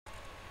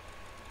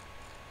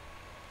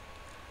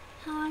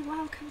Hi,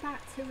 welcome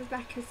back to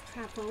Rebecca's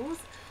Travels,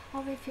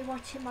 or if you're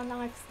watching my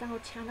lifestyle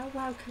channel,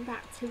 welcome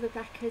back to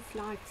Rebecca's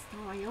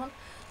Lifestyle.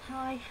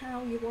 Hi,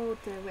 how you all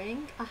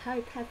doing? I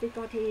hope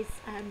everybody's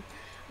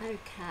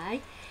okay.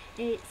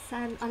 It's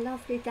a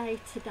lovely day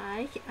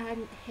today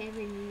here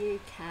in the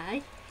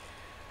UK,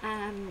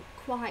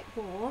 quite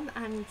warm,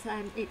 and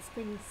it's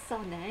been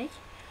sunny,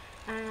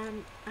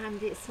 and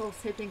it's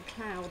also been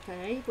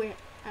cloudy,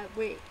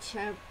 which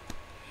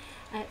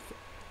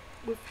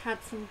we've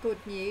had some good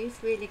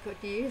news, really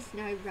good news,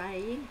 no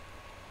rain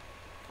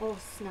or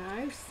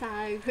snow,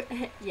 so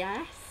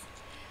yes.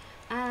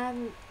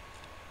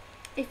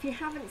 If you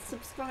haven't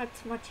subscribed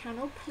to my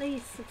channel,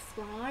 please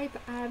subscribe.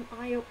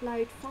 I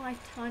upload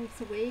 5 times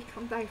a week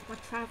on both my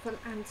travel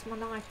and my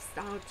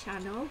lifestyle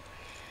channel,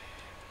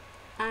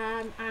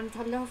 and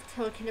I love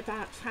talking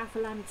about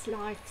travel and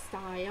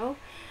lifestyle.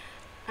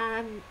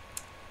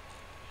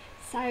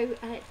 So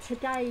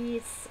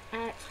today's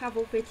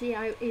travel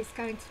video is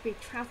going to be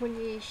Travel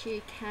News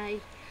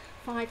UK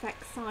 5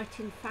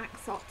 Exciting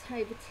Facts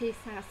October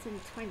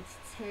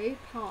 2022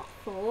 Part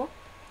 4.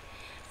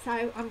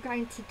 So I'm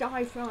going to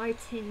dive right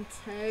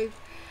into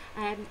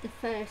the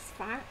first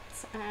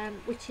fact,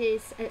 which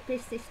is at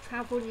Business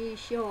Travel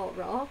News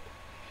Europe.com.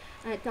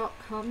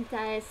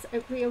 There's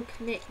a real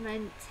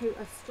commitment to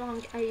a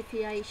strong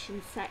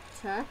aviation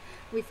sector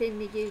within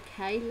the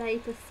UK.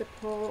 Labour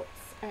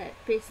supports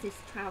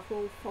business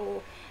travel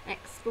for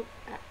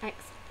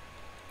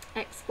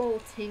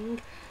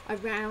exporting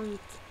around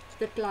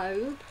the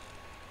globe,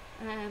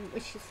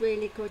 which is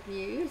really good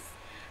news.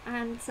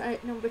 And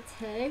number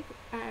 2,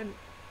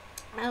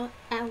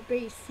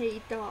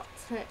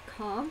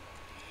 lbc.com.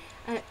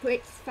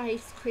 Brits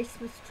face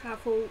Christmas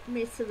travel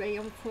misery,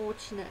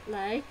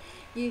 unfortunately.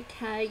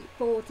 UK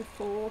Border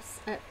Force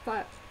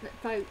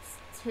votes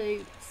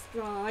to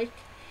strike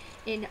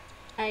in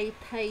a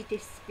pay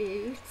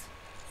dispute.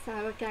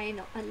 So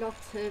again, a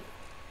lot of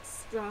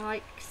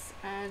strikes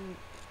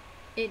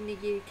in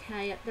the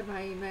UK at the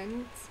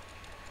moment.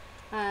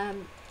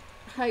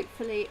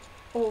 Hopefully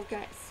all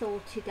gets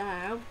sorted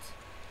out,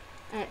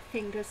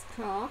 fingers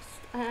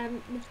crossed.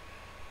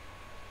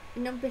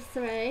 Number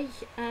 3,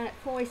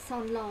 Voice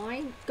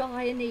Online.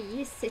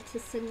 Guyanese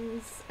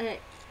citizens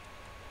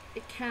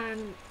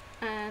can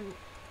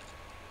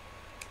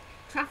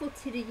travel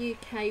to the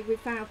UK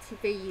without a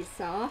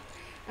visa.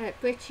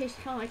 British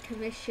High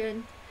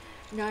Commissioner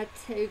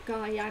to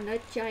Guyana,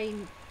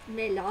 Jane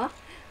Miller,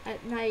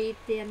 made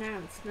the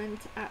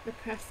announcement at the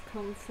press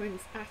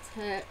conference at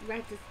her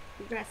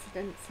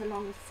residence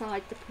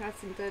alongside the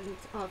President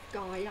of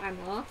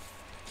Guyana.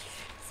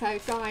 So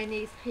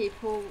Guyanese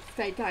people,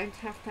 they don't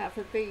have to have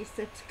a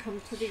visa to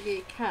come to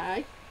the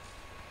UK,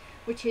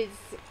 which is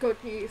good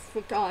news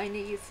for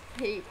Guyanese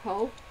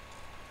people.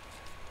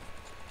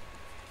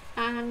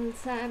 And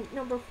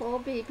number 4,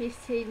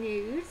 BBC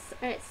News.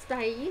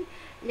 Spain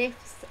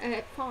lifts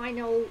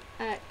final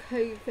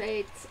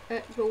COVID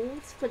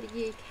rules for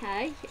the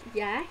UK.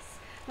 Yes,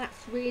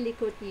 that's really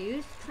good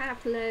news.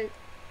 Travellers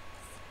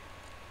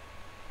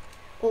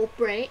or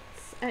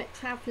Brits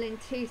travelling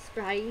to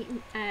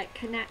Spain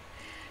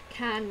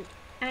can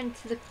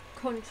enter the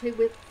country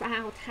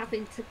without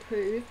having to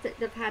prove that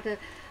they've had a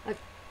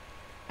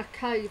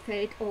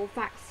COVID or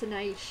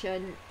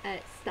vaccination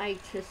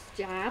status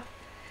jab,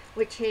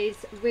 which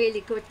is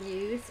really good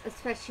news,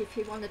 especially if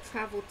you want to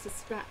travel to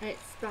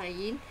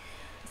Spain.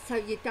 So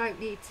you don't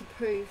need to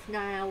prove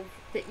now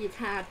that you've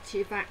had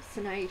your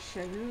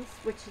vaccinations,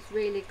 which is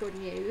really good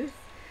news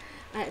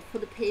for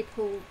the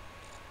people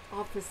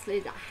obviously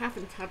that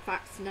haven't had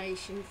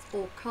vaccinations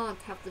or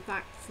can't have the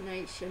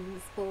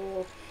vaccinations,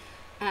 or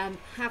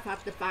have had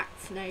the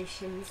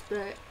vaccinations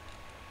but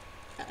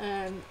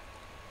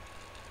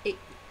it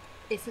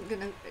isn't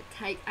going to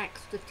take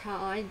extra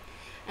time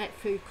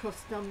through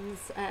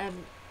customs,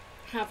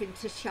 having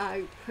to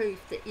show proof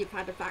that you've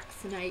had a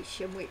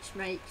vaccination, which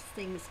makes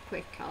things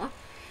quicker.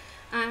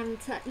 And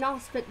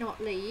last but not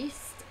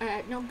least,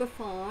 number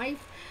 5,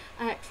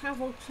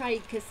 Travel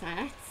Trade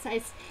Gazette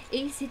says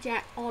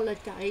EasyJet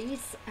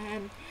Holidays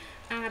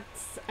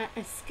adds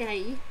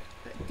Escape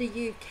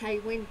the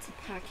UK winter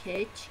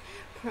package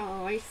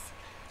price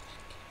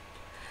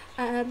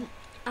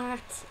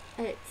at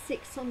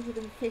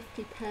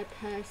 $650 per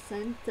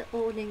person. The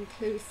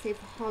all-inclusive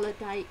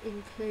holiday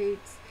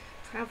includes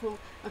travel,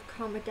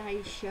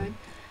 accommodation,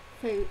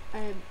 food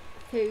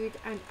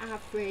and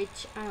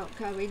average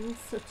outgoings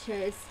such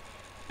as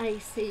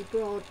AC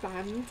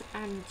broadband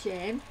and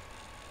gym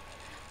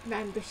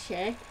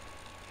membership,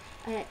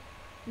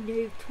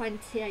 new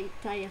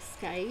 28-day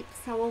escape.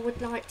 So I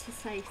would like to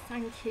say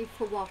thank you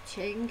for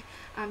watching,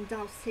 and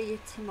I'll see you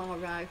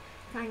tomorrow.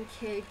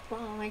 Thank you,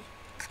 bye.